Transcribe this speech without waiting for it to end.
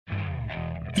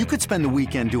You could spend the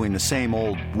weekend doing the same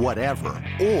old whatever,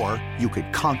 or you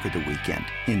could conquer the weekend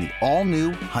in the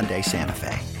all-new Hyundai Santa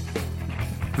Fe.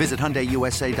 Visit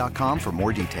HyundaiUSA.com for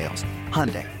more details.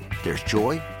 Hyundai, there's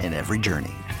joy in every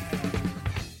journey.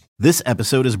 This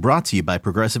episode is brought to you by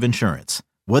Progressive Insurance.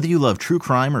 Whether you love true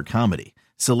crime or comedy,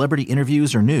 celebrity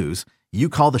interviews or news, you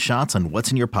call the shots on what's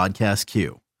in your podcast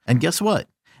queue. And guess what?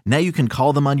 Now you can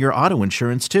call them on your auto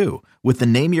insurance too with the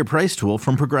Name Your Price tool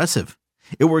from Progressive.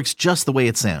 It works just the way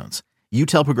it sounds. You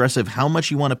tell Progressive how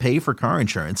much you want to pay for car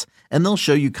insurance, and they'll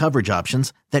show you coverage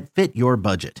options that fit your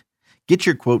budget. Get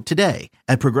your quote today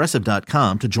at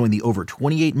Progressive.com to join the over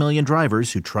 28 million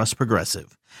drivers who trust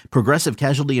Progressive. Progressive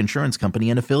Casualty Insurance Company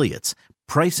and Affiliates.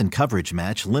 Price and coverage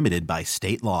match limited by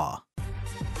state law.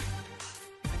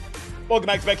 Welcome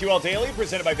back to BetQL Daily,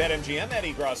 presented by BetMGM.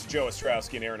 Eddie Gross, Joe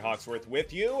Ostrowski, and Aaron Hawksworth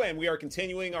with you. And we are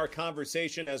continuing our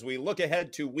conversation as we look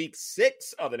ahead to Week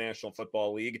 6 of the National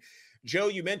Football League. Joe,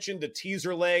 you mentioned a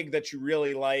teaser leg that you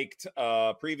really liked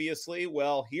previously.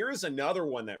 Well, here's another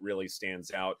one that really stands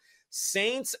out.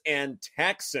 Saints and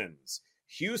Texans.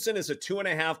 Houston is a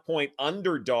 2.5-point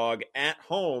underdog at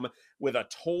home with a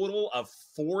total of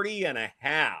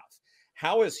 40.5.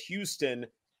 How is Houston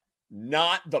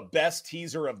not the best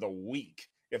teaser of the week,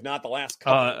 if not the last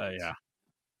couple?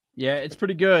 Yeah, it's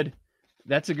pretty good.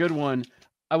 That's a good one.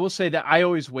 I will say that I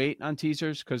always wait on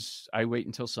teasers because I wait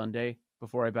until Sunday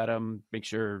before I bet them, make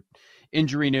sure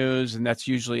injury news, and that's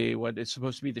usually what it's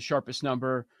supposed to be, the sharpest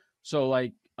number. So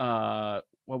like, what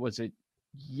was it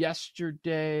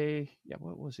yesterday? Yeah,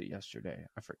 what was it yesterday?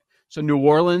 I forget. So New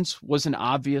Orleans was an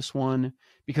obvious one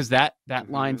because that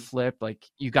line flipped. Like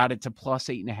you got it to plus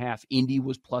 8.5. Indy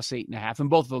was plus 8.5, and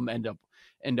both of them end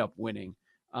up winning.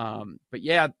 But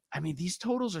yeah, I mean, these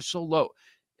totals are so low.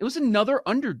 It was another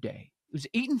under day. It was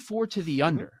 8-4 to the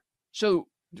under. So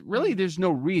really, there's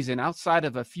no reason outside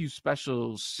of a few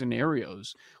special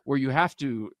scenarios where you have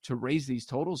to raise these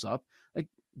totals up. Like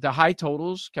the high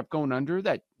totals kept going under.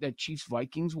 That Chiefs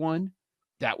Vikings one,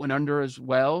 that went under as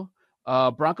well.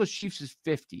 Broncos Chiefs is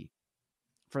 50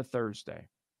 for Thursday.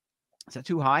 Is that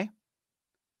too high?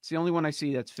 It's the only one I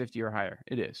see that's 50 or higher.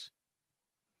 It is.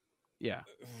 Yeah.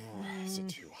 Is it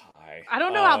too high? I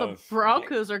don't know how the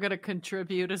Broncos are going to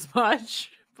contribute as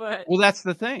much, but well, that's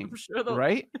the thing, I'm sure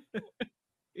right?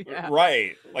 Yeah.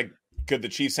 Right. Like, could the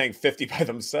Chiefs hang 50 by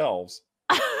themselves?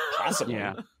 Possibly.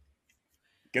 Yeah.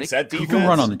 Against that defense. You can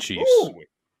run on the Chiefs. Ooh.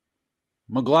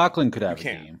 McLaughlin could have a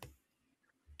game.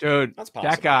 Dude, that's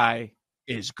possible. That guy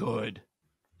is good.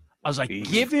 I was like, He's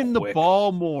give him the quick.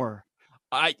 ball more.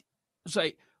 I was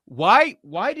like, why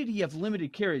did he have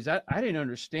limited carries? I didn't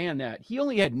understand that. He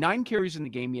only had 9 carries in the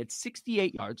game. He had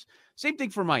 68 yards. Same thing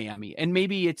for Miami. And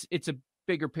maybe it's a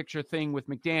bigger picture thing with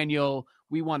McDaniel.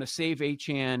 We want to save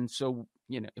Achane. So,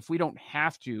 if we don't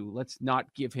have to, let's not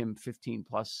give him 15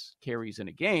 plus carries in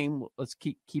a game. Let's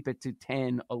keep it to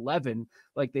 10, 11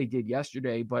 like they did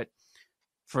yesterday. But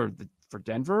for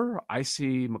Denver, I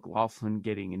see McLaughlin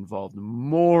getting involved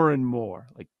more and more.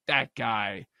 Like that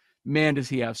guy, man, does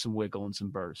he have some wiggle and some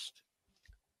burst.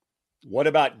 What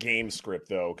about game script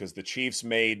though? Because the Chiefs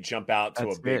may jump out to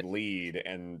That's a big it. lead,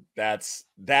 and that's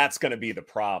going to be the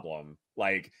problem.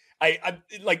 Like I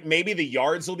like maybe the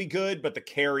yards will be good, but the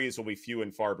carries will be few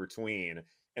and far between.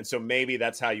 And so maybe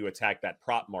that's how you attack that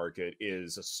prop market,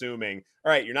 is assuming,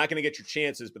 all right, you're not going to get your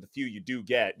chances, but the few you do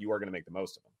get, you are going to make the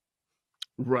most of them.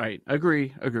 Right.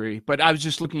 Agree. But I was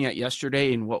just looking at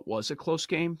yesterday in what was a close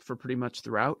game for pretty much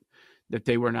throughout, that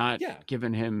they were not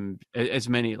giving him as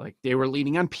many, like they were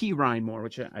leaning on P. Ryan more,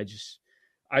 which I just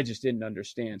didn't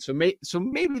understand. So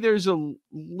maybe there's a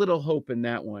little hope in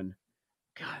that one.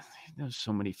 God, there's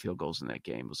so many field goals in that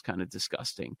game. It was kind of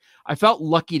disgusting. I felt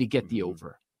lucky to get the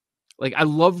over. Like I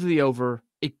loved the over.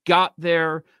 It got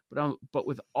there, but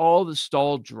with all the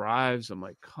stalled drives, I'm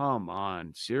like, come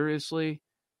on, seriously?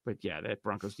 But yeah, that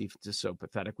Broncos defense is so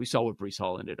pathetic. We saw what Breece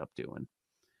Hall ended up doing.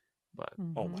 But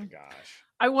oh my gosh.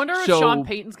 I wonder if Sean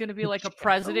Payton's going to be like a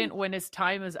president when his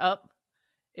time is up.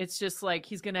 It's just like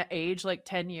he's going to age like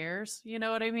 10 years. You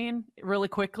know what I mean? Really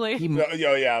quickly.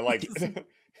 Like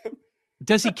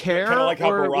does he care? Kind of like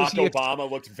how Barack Obama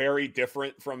looked very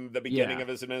different from the beginning of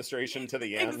his administration to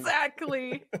the end.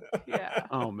 Exactly. Yeah.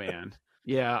 Oh man.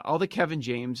 Yeah. All the Kevin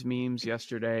James memes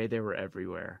yesterday, they were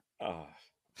everywhere. How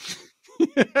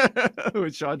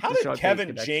did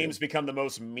Kevin James become the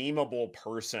most memeable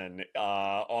person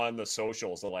on the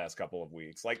socials the last couple of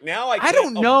weeks? Like now I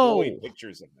don't know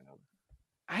pictures of him.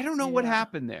 I don't know what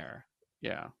happened there.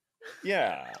 Yeah.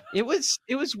 It was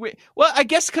weird. Well, I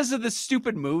guess because of the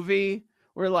stupid movie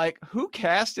where like who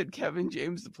casted Kevin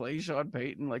James to play Sean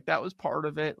Payton? Like that was part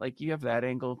of it. Like you have that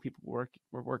angle people were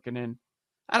working in.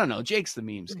 I don't know. Jake's the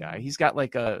memes guy. He's got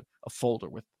like a folder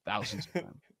with thousands of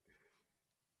them.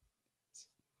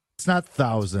 It's not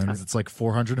thousands. It's like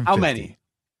 450. How many?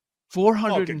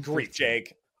 400. Oh, good grief,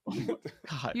 Jake.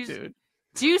 God, dude.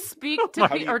 Do you speak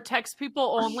to or text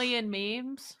people only in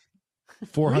memes?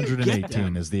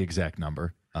 418 is the exact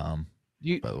number. By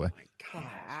the way,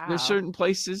 Wow. There's certain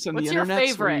places on What's the your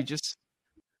internet where you favorite? just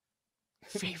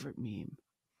favorite meme.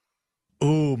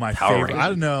 ooh, my favorite. I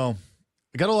don't know.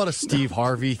 I got a lot of Steve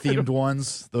Harvey themed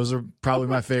ones. Those are probably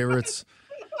my favorites.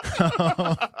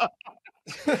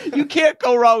 You can't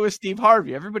go wrong with Steve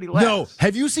Harvey. Everybody laughs. No,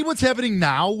 have you seen what's happening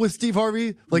now with Steve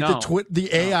Harvey? Like No. the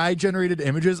AI generated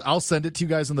images. I'll send it to you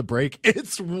guys on the break.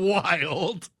 It's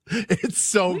wild. It's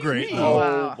so great. Oh,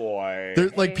 Wow. boy. They're,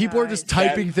 like people are just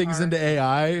typing That- things into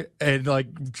AI, and like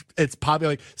it's probably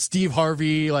like Steve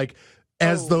Harvey like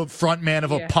as the front man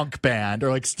of a Yeah. punk band, or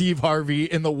like Steve Harvey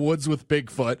in the woods with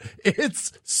Bigfoot.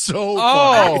 It's so Oh.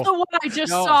 funny. That's the one I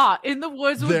just No. saw in the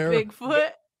woods with They're-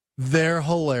 Bigfoot. They're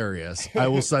hilarious. I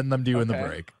will send them to you in the Okay.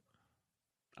 break.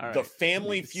 All right. The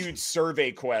Family Feud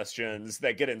survey questions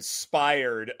that get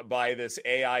inspired by this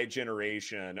AI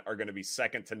generation are going to be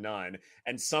second to none.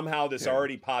 And somehow this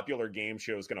already popular game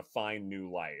show is going to find new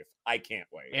life. I can't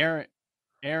wait.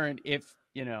 Aaron, if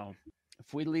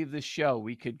we leave this show,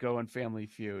 we could go on Family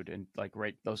Feud and like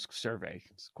write those survey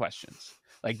questions.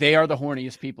 Like they are the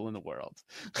horniest people in the world.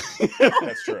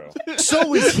 That's true.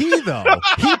 So is he though.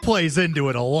 He plays into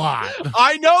it a lot.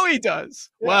 I know he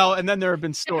does. Well, and then there have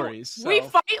been stories. So. We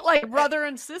fight like brother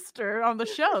and sister on the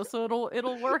show, so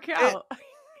it'll work out.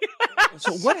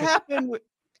 So what happened with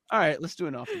all right, let's do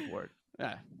an off the board.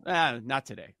 Not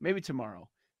today. Maybe tomorrow.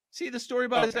 See the story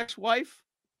about his ex-wife?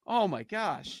 Oh my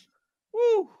gosh.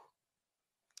 Woo.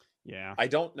 Yeah. I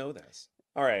don't know this.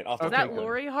 All right. Off the Is that good.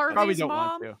 Lori Harvey's Probably don't mom?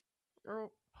 want to. Or-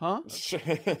 Huh?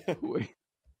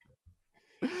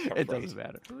 It doesn't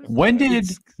matter. When did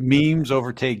memes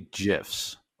overtake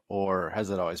GIFs? Or has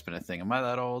it always been a thing? Am I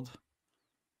that old?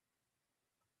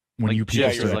 When Like, you people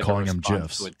GIFs is started like a calling them response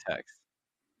GIFs. to a text.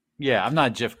 Yeah, I'm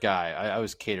not a GIF guy. I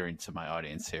was catering to my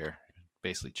audience here.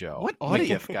 Basically, Joe. What I'm a audience?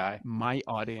 GIF guy. My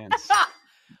audience.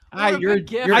 We're a big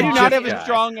GIF you're I a do guy. not GIF have a guy.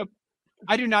 strong.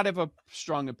 I do not have a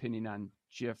strong opinion on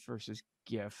GIF versus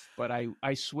GIF, but I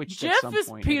switched at Jeff some is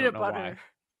point. I peanut don't know butter.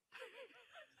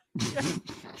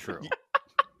 True.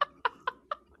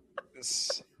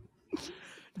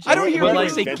 I don't hear Whoever anybody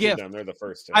say invented GIF. them, they're the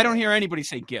first to. I don't hear anybody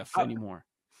say GIF anymore.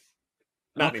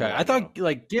 Not Okay, anymore, I thought no.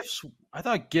 like GIFs. I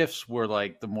thought GIFs were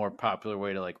like the more popular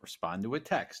way to like respond to a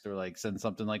text or like send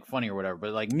something like funny or whatever.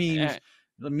 But like memes, Eh.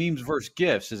 the memes versus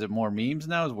GIFs. Is it more memes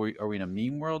now? Are we in a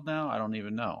meme world now? I don't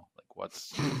even know. Like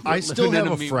what's I still Living in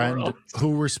have a a meme friend world.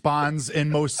 who responds in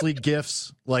mostly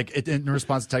GIFs, like in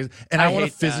response to text, and I want to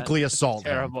hate that. physically assault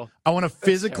him. Terrible. I want to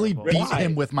physically terrible. beat Why?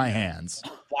 him with my hands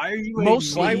why are you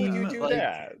Mostly- Why would you do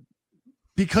that?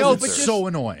 because No, it's but just- so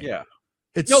annoying. Yeah.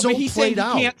 It's No, so but he's saying played you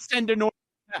out. can't send a normal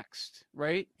text,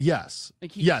 right? Yes.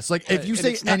 Like he- Yes. Like if you and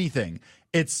say it's not- anything,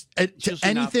 it's to usually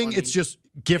not anything, funny. it's just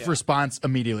GIF Yeah. response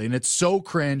immediately. And it's so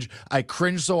cringe. I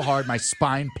cringe so hard, my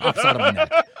spine pops out of my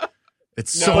neck.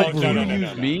 It's No, so no, Do brutal. you no, use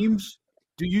no, no. memes?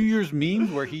 Do you use memes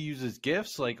where he uses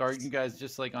GIFs? Like, are you guys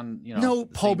just like on No, the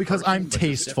Paul, same because person, I'm but just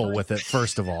tasteful different? with it,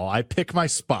 first of all. I pick my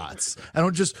spots. I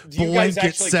don't just Do you guys blanket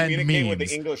actually send communicate memes. with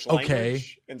the English language Okay.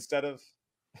 instead of?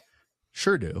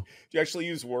 Sure do. Do you actually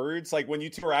use words? Like when you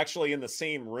two are actually in the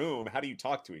same room, how do you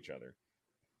talk to each other?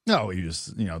 No, you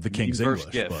just, the King's versus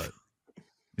English. GIF. But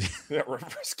That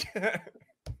reverse.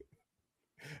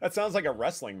 That sounds like a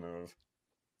wrestling move.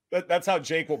 That's how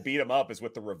Jake will beat him up, is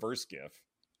with the reverse GIF.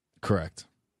 correct.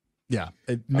 Yeah,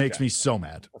 it makes Okay. me so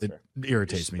mad. That's It fair.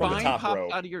 irritates me. Or the Spine to death. top popped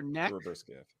rope. out of your neck. The reverse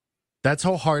GIF. That's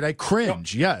how hard I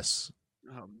cringe. Yes.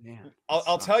 Oh man.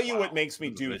 I'll tell you what Wow. makes me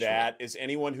do Visual. that is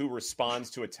anyone who responds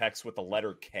to a text with the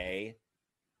letter K.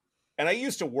 And I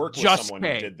used to work with Just someone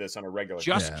K. who did this on a regular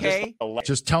Just Yeah. K? a le-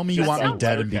 Just tell me you Just want me sounds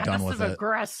dead and be like done with Passive it.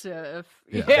 aggressive.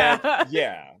 Yeah. Yeah.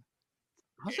 yeah.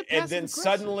 How's it And then passive-aggressive?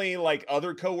 suddenly, like,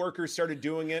 other coworkers started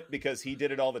doing it because he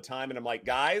did it all the time. And I'm like,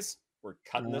 guys, we're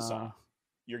cutting this off.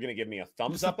 You're going to give me a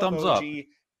thumbs Just a up thumbs up. emoji.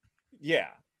 Yeah.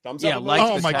 Thumbs Yeah, up. like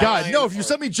emoji Oh the my is God. fine, No, if you or-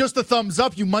 sent me just a thumbs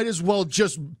up, you might as well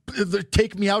just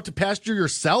take me out to pasture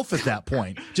yourself at that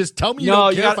point. Just tell me you No,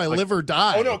 don't you care if gotta- I live or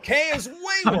die. Oh, no. K is way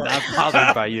I'm worse. not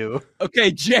bothered by you.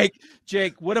 Okay, Jake,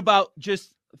 what about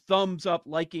just thumbs up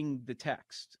liking the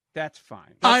text? That's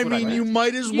fine. That's I what mean, meant. you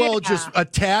might as well Yeah. just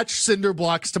attach cinder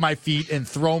blocks to my feet and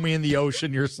throw me in the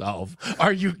ocean yourself.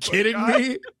 Are you kidding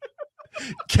me?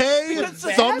 K,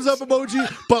 thumbs up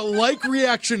emoji, but like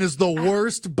reaction is the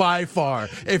worst by far.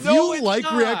 If No, you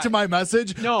it's react to not. my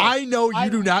message, No, I know you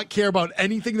do not care about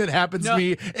anything that happens to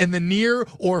me in the near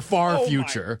or far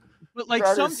future. But like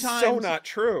That is sometimes, so not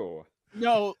true.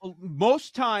 no,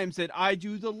 most times that I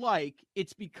do the like,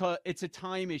 it's because it's a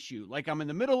time issue. Like I'm in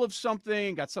the middle of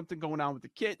something, got something going on with the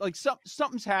kid. Like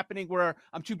something's happening where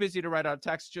I'm too busy to write out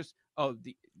text. Just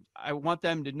I want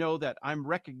them to know that I'm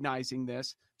recognizing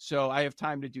this, so I have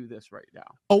time to do this right now.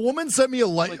 A woman sent me a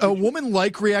woman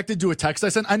reacted to a text I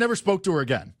sent. I never spoke to her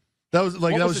again. That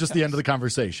was just the end of the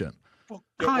conversation.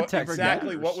 Context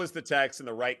Exactly. matters. What was the text in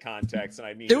the right context? And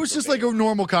I mean, It was just like a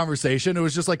normal conversation. It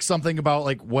was just like something about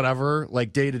like whatever,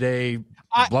 like day to day,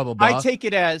 blah blah blah. I take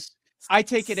it as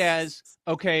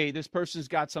okay. This person's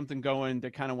got something going. They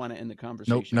kind of want to end the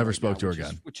conversation. Nope, never right spoke now, to her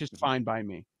again. which is fine by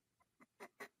me.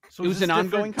 So It is was this an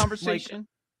ongoing different, conversation.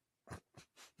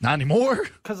 Not anymore.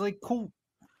 Because like cool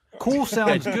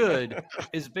sounds good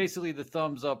is basically the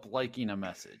thumbs up liking a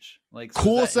message. Like so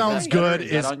Cool is that sounds better? good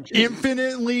Is is that unchanged?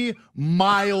 infinitely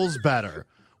miles better.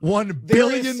 1 There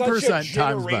billion is such percent a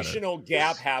times better. generational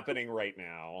gap happening right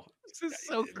now. This is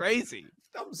so crazy.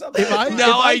 Thumbs up. If I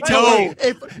I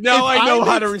don't. Now I know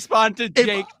how to make- respond to if-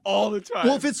 Jake all the time.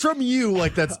 Well, if it's from you,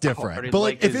 like that's different. already But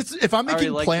like like if I'm already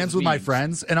making like plans his with my memes.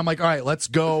 friends and I'm like, all right, let's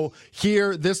go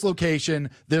here, this location,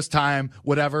 this time,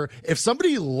 whatever. If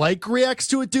somebody reacts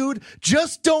to it, dude,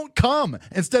 just don't come.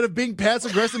 Instead of being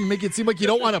passive aggressive and make it seem like you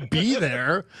don't want to be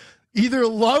there. Either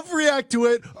react to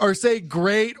it or say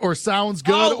great or sounds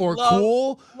good or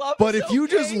cool. love But is if you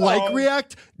just okay.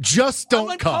 react, just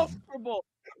don't come. uncomfortable.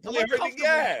 I'm Play hard to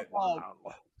get.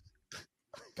 uncomfortable.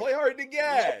 Play hard to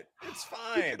get. It's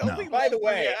fine. No. By the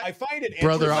way, I find it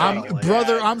Brother,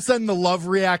 interesting. I'm sending the love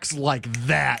reacts like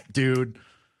that, dude.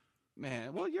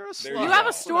 Man, well, you're a There slut. You go. have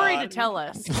a story Come to on. tell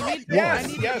us. You need- I Yes,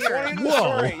 need to yes. hear One it. end of the Whoa.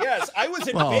 story. Yes, I was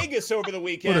in Wow. Vegas over the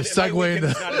weekend. What a and my segue weekend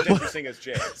was into- not as interesting as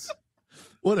Jake's.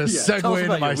 What a Yeah, tell us segue into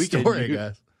about my your weekend, story, dude.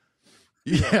 guys.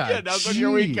 Yeah, now go to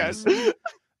your jeez. weekend.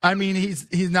 I mean,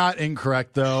 he's not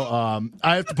incorrect though.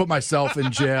 I have to put myself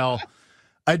in jail.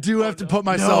 I do have to put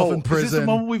myself in Is this the prison.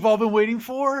 moment we've all been waiting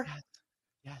for?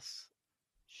 Yes.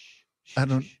 I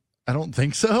don't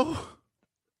think so.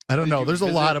 I don't Did know. you There's a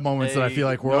visit lot of moments that I feel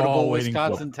like we're notable all waiting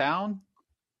Wisconsin for. town.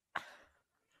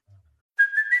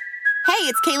 Hey,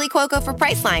 it's Kaylee Cuoco for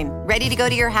Priceline. Ready to go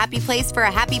to your happy place for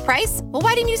a happy price? Well,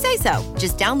 why didn't you say so?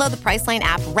 Just download the Priceline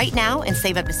app right now and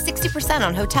save up to 60%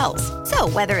 on hotels. So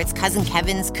whether it's Cousin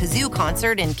Kevin's Kazoo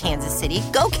Concert in Kansas City,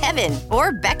 go Kevin,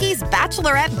 or Becky's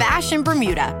Bachelorette Bash in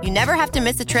Bermuda, you never have to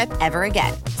miss a trip ever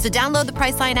again. So download the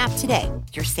Priceline app today.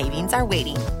 Your savings are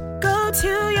waiting. Go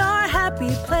to your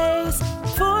happy place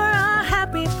for a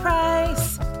happy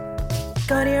price.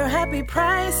 Go to your happy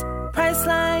price,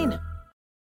 Priceline.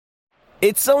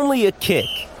 It's only a kick,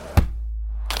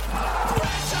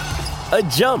 a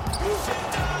jump,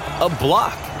 a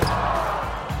block.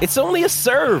 It's only a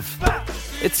serve.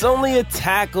 It's only a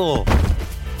tackle,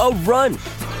 a run.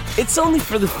 It's only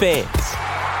for the fans.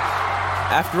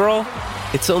 After all,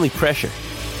 it's only pressure.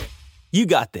 You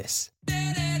got this.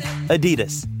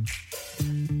 Adidas.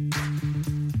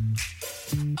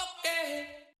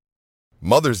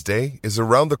 Mother's Day is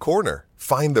around the corner.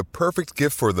 Find the perfect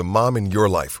gift for the mom in your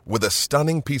life with a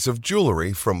stunning piece of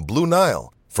jewelry from Blue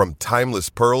Nile. From timeless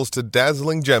pearls to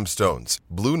dazzling gemstones,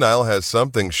 Blue Nile has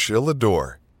something she'll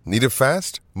adore. Need it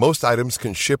fast? Most items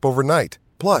can ship overnight.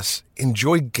 Plus,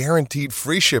 enjoy guaranteed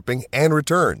free shipping and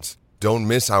returns. Don't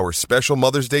miss our special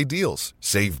Mother's Day deals.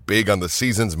 Save big on the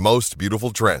season's most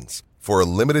beautiful trends. For a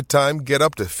limited time, get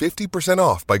up to 50%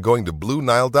 off by going to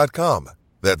BlueNile.com.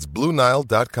 That's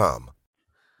BlueNile.com.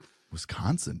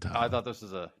 Wisconsin time. I thought this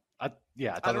was I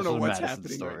thought I don't this know was a what's Madison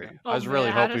happening story. right I was now. really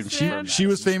Oh, hoping Madison? She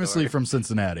was famously from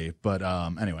Cincinnati, but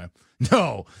anyway,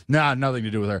 nothing to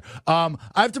do with her. I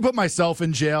have to put myself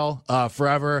in jail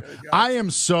forever. I am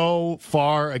so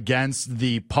far against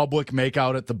the public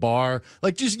makeout at the bar.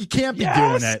 Like, just you can't be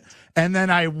doing it. And then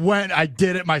I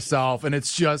did it myself, and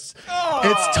it's just,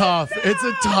 it's tough. It's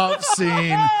a tough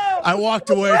scene. I walked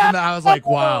away from that. I was like,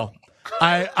 wow.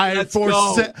 I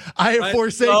have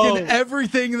forsaken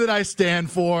everything that I stand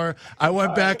for. I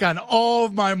went back on all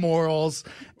of my morals.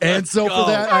 And so for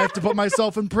that, I have to put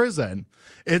myself in prison.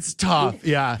 It's tough.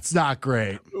 Yeah, it's not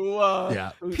great.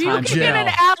 Yeah. Puking in an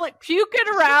alley,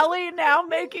 puking rally, now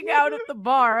making out at the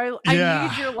bar. I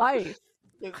need your life.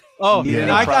 Oh, Yeah.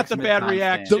 and I got the Approximate bad timestamp.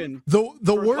 reaction.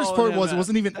 The worst calling part him was it that.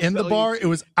 wasn't even That's in the really- bar. It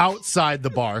was outside the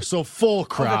bar. So full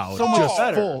crowd. so much just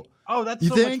better. full. Oh, that's You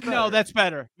so think? much better. No, that's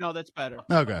better. No, that's better.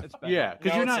 Okay. That's better. Yeah,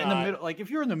 because No, you're it's not in the not. middle. Like if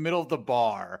you're in the middle of the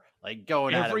bar, like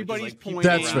going at it, Everybody's with, like, people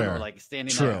pointing. That's around fair. or, like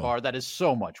standing True. at the bar, that is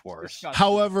so much worse. Disgusting.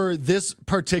 However, this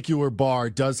particular bar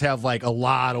does have like a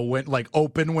lot of like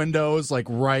open windows, like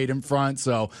right in front.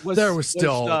 So there was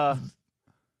still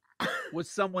was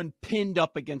someone pinned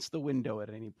up against the window at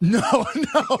any point?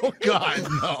 no, God,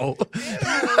 no.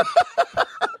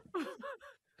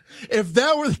 If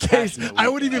that were the case, I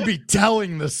wouldn't even be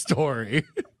telling the story.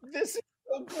 This is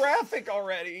so graphic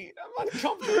already. I'm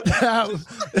uncomfortable.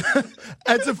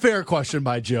 That's a fair question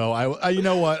by Joe. I you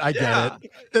know what? I get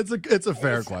it. It's a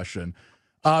fair question.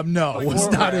 No, it was Before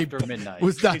or not after a midnight?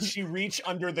 was not Did she reach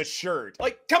under the shirt?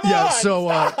 Like, come yeah, on.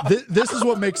 so this is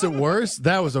what makes it worse.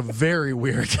 That was a very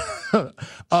weird.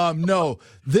 No,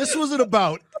 this was at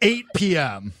about 8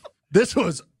 p.m. This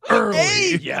was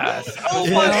early. Yes. Oh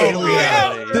Yeah, my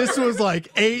yeah. God. This was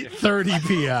like 8:30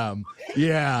 p.m.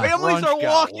 Yeah, Families Brunch are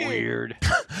got walking. weird.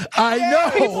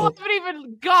 I People know. haven't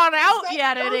even gone out that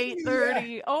yet at early?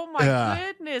 8:30. Oh my Yeah.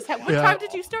 goodness! What Yeah. time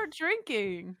did you start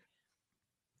drinking?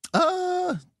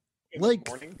 Like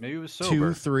Morning. Maybe it was sober.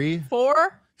 2, 3.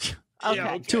 4. Okay.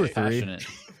 Yeah. 2 or 3. Passionate.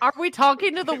 Are we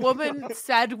talking to the woman,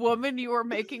 said woman you were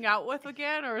making out with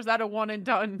again, or is that a one and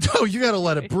done? No, you got to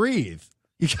let it breathe.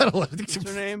 You got to let it. What's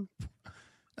her name?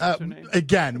 Uh, her name?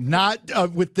 again, not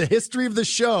with the history of the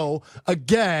show.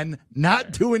 Again,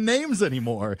 not doing names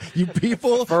anymore. You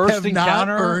people First have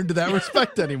encounter? not earned that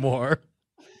respect anymore.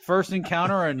 First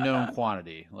encounter or a known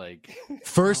quantity. Like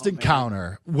First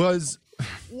encounter was.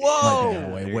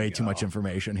 Whoa! Way too much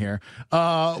information here.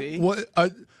 See? What?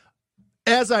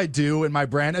 As I do in my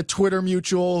brand, a Twitter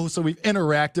mutual. So we've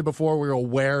interacted before. We were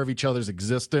aware of each other's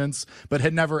existence, but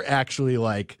had never actually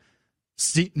like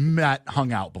met,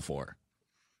 hung out before.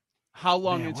 How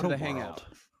long Man, into what the a hangout?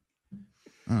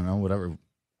 I don't know, whatever.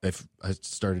 If I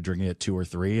started drinking at 2 or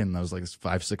 3, and that was like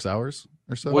 5-6 hours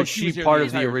or so. was she she was here part the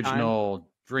of the entire original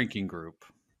drinking group?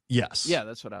 Yes. Yeah,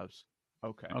 that's what I was.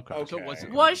 Okay. Okay. So it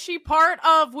wasn't. Was she part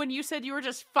of when you said you were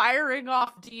just firing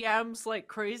off DMs like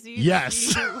crazy? Yes.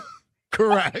 She-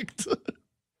 Correct.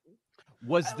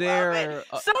 Was there?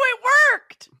 So it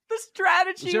worked. The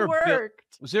strategy there a bit- worked.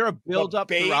 Was there a build up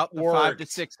bait throughout the 5 to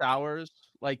worked. 6 hours?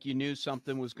 Like you knew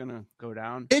something was gonna go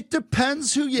down? It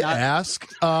depends who you Not-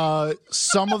 ask.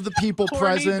 Some of the people Horny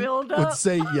present buildup. would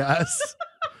say yes.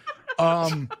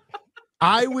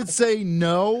 I would say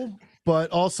no,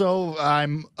 but also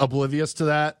I'm oblivious to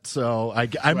that. So I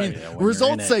mean, yeah, when you're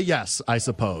results in it. say yes, I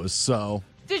suppose. So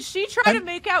Did she try to And-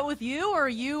 make out with you, or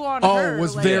you on her? it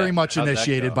was like- very much How'd that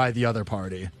initiated go? by the other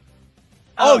party.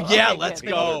 Oh, okay, yeah, good, let's good.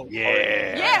 go.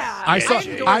 Yeah, I saw endorse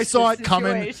it this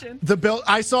coming. situation.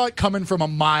 I saw it coming from a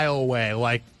mile away,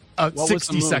 like was the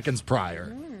 60 move? seconds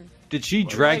prior. Did she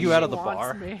drag you out She of the wants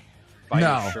bar? me. By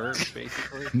No. your shirt,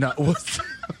 basically? No, Let's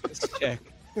check.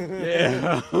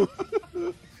 Yeah.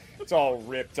 It's all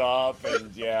ripped up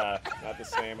and yeah, not the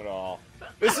same at all.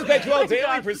 This is BetQL Daily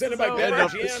God, presented by so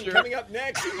BetMGM. sure. Coming up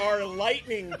next, our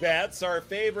lightning bets, our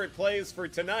favorite plays for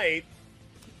tonight,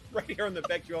 right here on the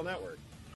BetQL Network.